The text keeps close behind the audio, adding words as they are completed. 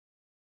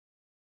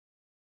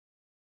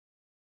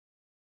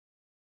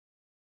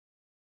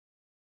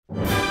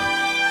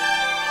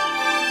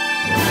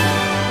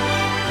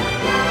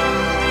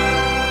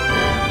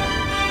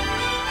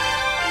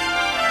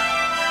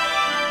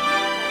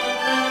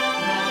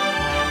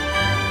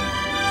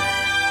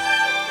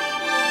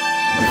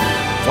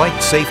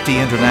Flight Safety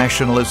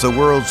International is the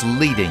world's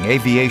leading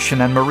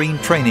aviation and marine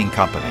training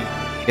company.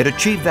 It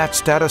achieved that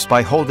status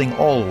by holding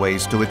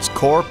always to its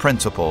core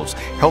principles,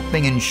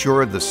 helping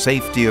ensure the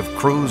safety of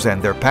crews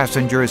and their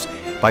passengers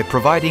by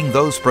providing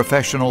those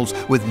professionals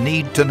with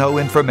need-to-know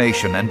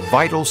information and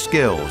vital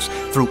skills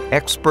through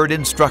expert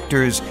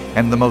instructors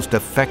and the most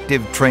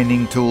effective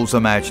training tools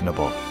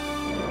imaginable.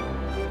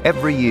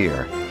 Every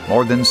year,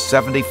 more than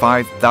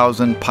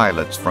 75,000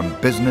 pilots from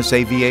business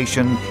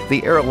aviation,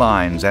 the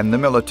airlines, and the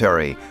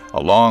military,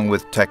 along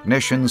with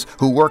technicians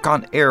who work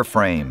on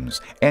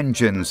airframes,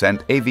 engines, and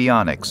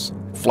avionics,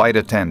 flight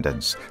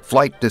attendants,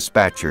 flight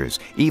dispatchers,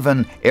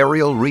 even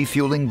aerial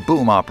refueling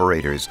boom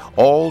operators,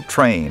 all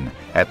train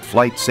at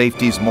Flight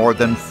Safety's more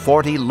than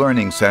 40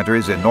 learning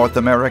centers in North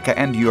America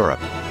and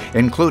Europe,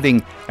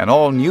 including an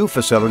all-new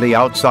facility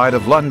outside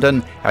of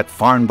London at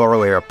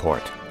Farnborough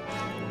Airport.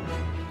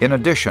 In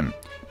addition,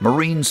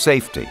 Marine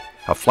Safety,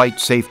 a Flight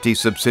Safety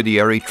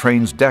subsidiary,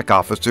 trains deck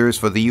officers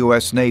for the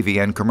U.S. Navy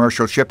and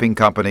commercial shipping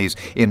companies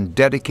in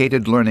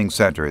dedicated learning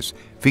centers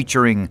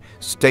featuring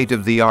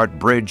state-of-the-art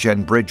bridge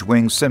and bridge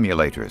wing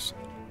simulators.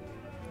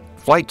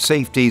 Flight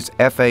Safety's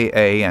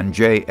FAA and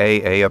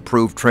JAA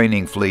approved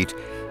training fleet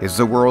is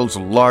the world's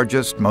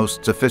largest,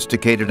 most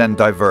sophisticated and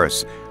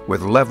diverse,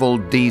 with Level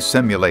D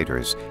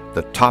simulators,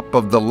 the top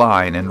of the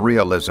line in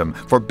realism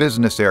for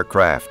business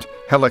aircraft,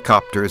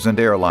 helicopters, and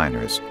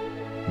airliners.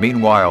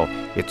 Meanwhile,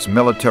 its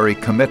military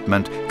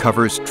commitment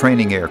covers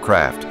training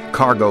aircraft,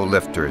 cargo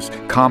lifters,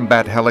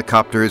 combat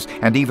helicopters,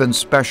 and even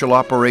special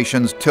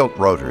operations tilt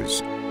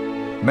rotors.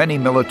 Many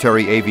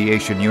military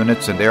aviation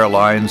units and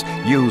airlines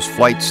use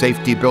Flight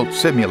Safety-built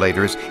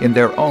simulators in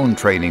their own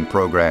training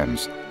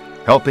programs,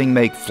 helping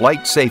make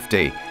Flight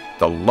Safety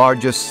the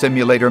largest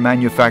simulator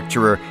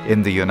manufacturer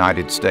in the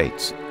United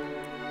States.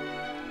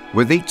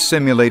 With each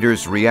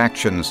simulator's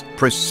reactions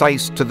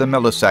precise to the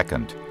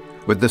millisecond,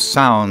 with the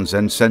sounds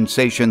and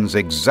sensations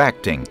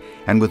exacting,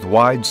 and with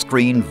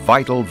widescreen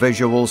vital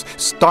visuals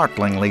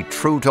startlingly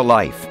true to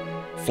life,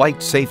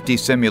 Flight Safety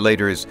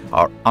simulators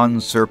are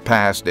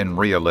unsurpassed in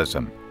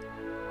realism.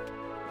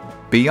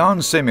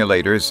 Beyond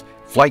simulators,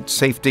 Flight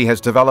Safety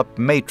has developed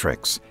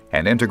Matrix,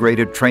 an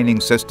integrated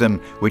training system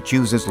which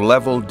uses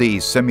Level D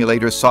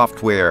simulator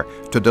software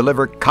to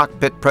deliver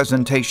cockpit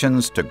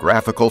presentations to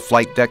graphical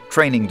flight deck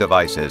training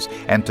devices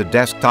and to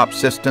desktop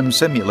system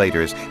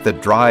simulators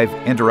that drive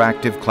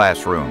interactive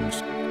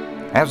classrooms.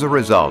 As a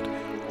result,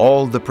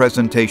 all the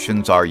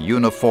presentations are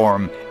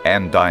uniform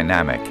and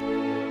dynamic.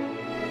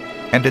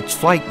 And its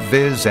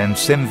FlightViz and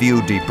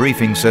SimView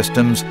debriefing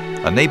systems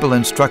enable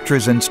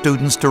instructors and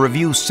students to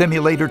review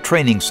simulator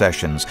training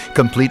sessions,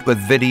 complete with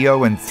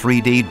video and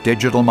 3D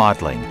digital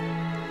modeling.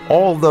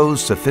 All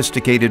those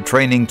sophisticated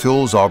training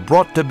tools are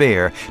brought to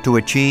bear to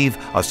achieve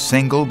a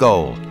single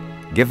goal: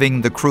 giving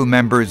the crew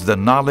members the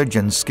knowledge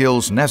and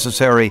skills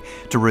necessary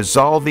to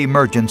resolve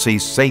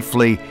emergencies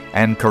safely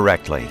and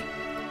correctly.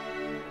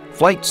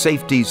 Flight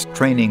Safety's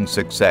training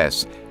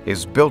success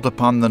is built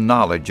upon the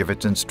knowledge of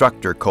its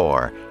instructor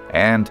corps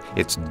and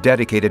its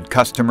dedicated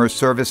customer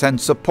service and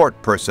support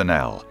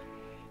personnel.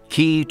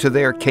 Key to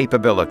their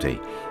capability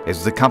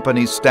is the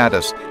company's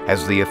status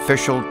as the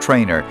official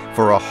trainer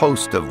for a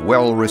host of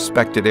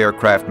well-respected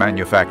aircraft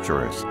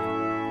manufacturers.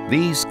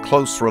 These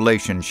close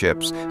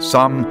relationships,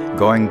 some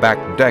going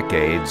back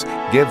decades,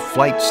 give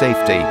Flight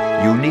Safety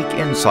unique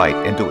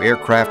insight into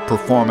aircraft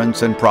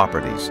performance and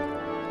properties.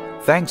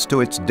 Thanks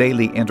to its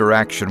daily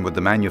interaction with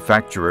the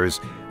manufacturers,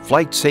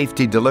 Flight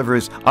Safety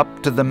delivers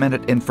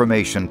up-to-the-minute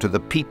information to the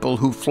people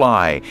who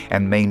fly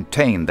and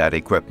maintain that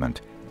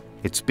equipment.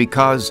 It's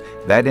because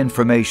that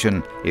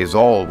information is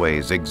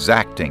always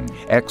exacting,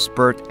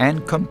 expert,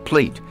 and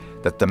complete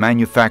that the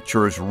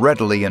manufacturers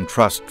readily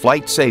entrust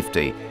Flight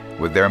Safety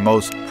with their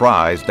most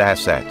prized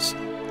assets,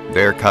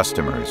 their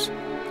customers.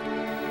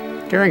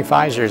 During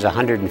Pfizer's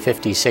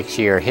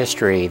 156-year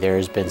history, there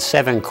has been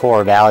 7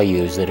 core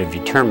values that have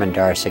determined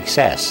our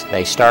success.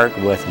 They start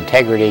with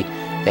integrity,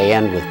 they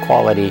end with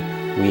quality.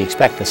 We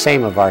expect the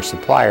same of our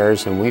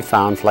suppliers, and we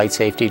found Flight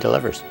Safety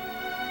delivers.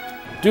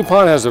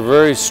 DuPont has a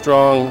very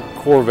strong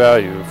core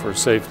value for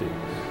safety.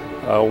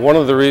 One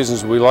of the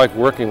reasons we like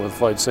working with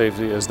Flight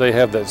Safety is they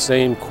have that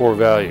same core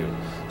value.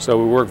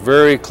 So we work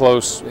very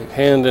close,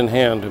 hand in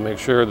hand, to make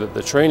sure that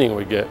the training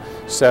we get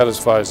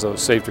satisfies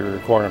those safety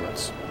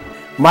requirements.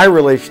 My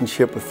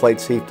relationship with Flight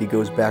Safety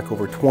goes back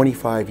over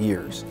 25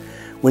 years,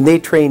 when they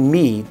trained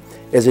me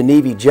as a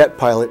Navy jet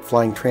pilot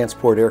flying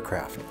transport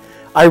aircraft.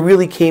 I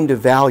really came to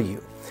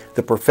value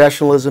the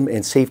professionalism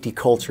and safety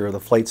culture of the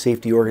Flight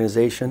Safety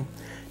organization.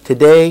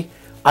 Today,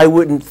 I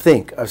wouldn't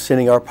think of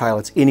sending our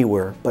pilots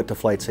anywhere but to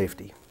Flight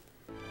Safety.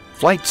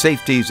 Flight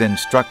Safety's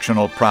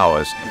instructional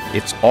prowess,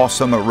 its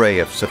awesome array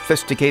of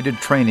sophisticated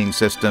training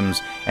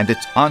systems, and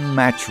its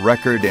unmatched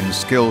record in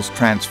skills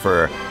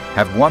transfer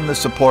have won the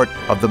support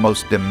of the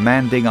most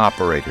demanding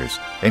operators,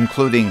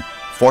 including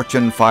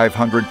Fortune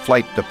 500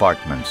 flight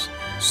departments,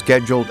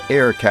 scheduled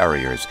air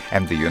carriers,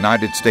 and the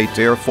United States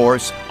Air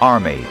Force,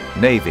 Army,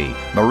 Navy,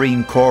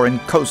 Marine Corps, and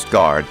Coast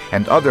Guard,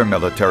 and other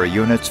military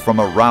units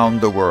from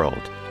around the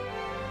world.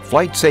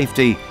 Flight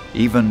Safety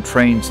even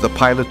trains the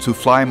pilots who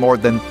fly more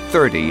than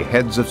 30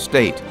 heads of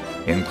state,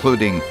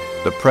 including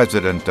the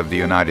President of the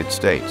United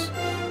States.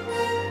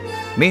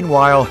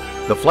 Meanwhile,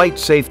 the Flight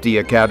Safety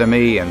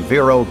Academy in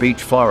Vero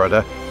Beach,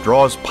 Florida,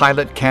 draws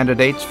pilot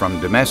candidates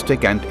from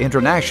domestic and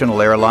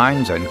international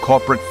airlines and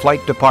corporate flight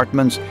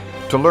departments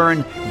to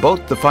learn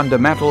both the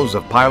fundamentals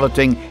of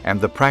piloting and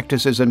the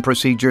practices and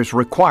procedures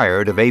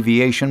required of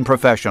aviation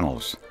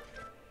professionals.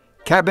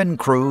 Cabin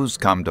crews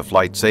come to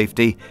Flight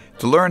Safety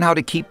to learn how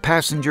to keep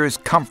passengers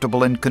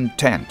comfortable and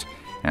content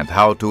and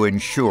how to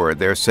ensure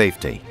their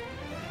safety.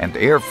 And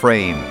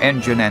airframe,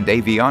 engine, and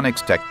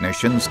avionics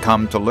technicians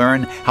come to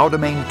learn how to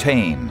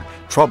maintain,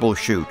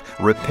 troubleshoot,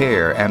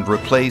 repair, and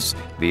replace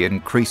the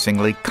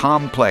increasingly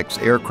complex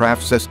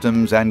aircraft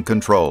systems and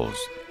controls.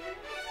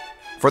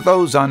 For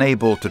those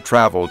unable to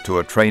travel to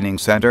a training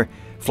center,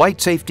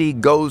 Flight Safety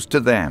goes to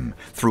them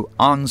through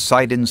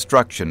on-site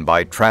instruction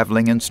by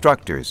traveling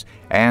instructors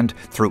and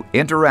through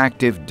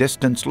interactive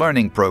distance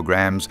learning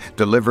programs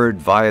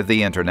delivered via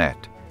the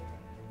Internet.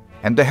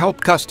 And to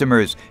help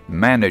customers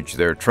manage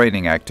their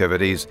training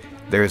activities,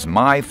 there's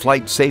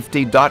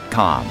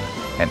myflightsafety.com,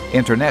 an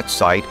Internet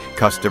site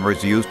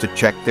customers use to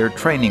check their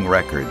training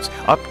records,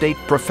 update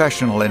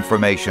professional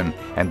information,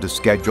 and to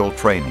schedule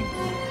training.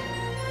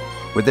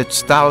 With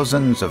its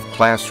thousands of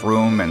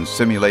classroom and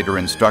simulator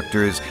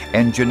instructors,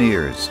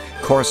 engineers,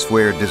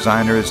 courseware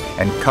designers,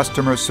 and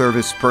customer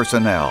service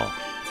personnel,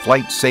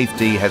 Flight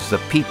Safety has the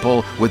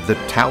people with the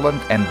talent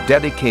and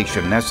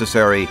dedication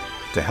necessary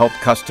to help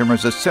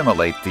customers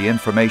assimilate the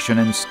information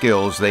and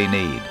skills they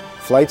need.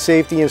 Flight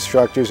safety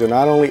instructors are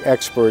not only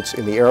experts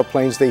in the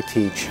airplanes they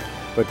teach,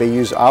 but they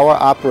use our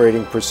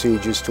operating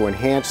procedures to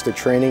enhance the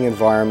training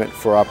environment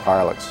for our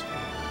pilots.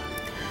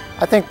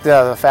 I think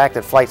the fact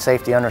that Flight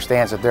Safety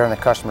understands that they're in the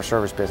customer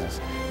service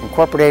business. In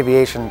corporate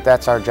aviation,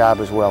 that's our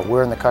job as well.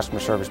 We're in the customer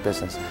service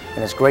business,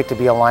 and it's great to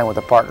be aligned with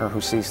a partner who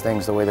sees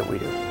things the way that we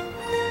do.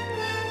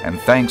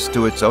 And thanks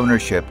to its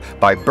ownership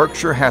by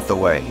Berkshire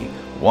Hathaway,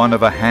 one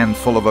of a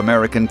handful of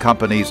American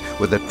companies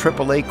with a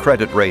AAA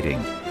credit rating,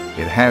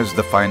 it has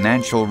the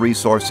financial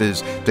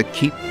resources to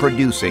keep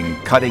producing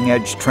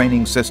cutting-edge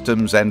training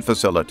systems and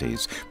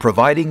facilities,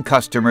 providing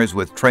customers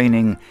with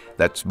training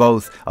that's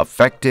both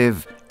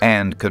effective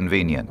and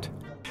convenient.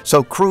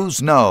 So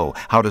crews know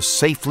how to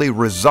safely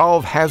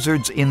resolve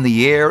hazards in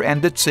the air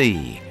and at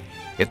sea.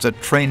 It's a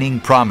training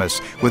promise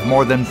with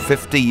more than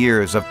 50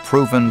 years of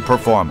proven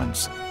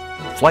performance.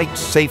 Flight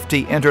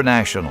Safety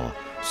International,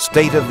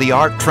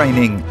 state-of-the-art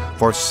training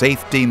for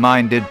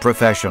safety-minded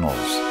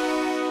professionals.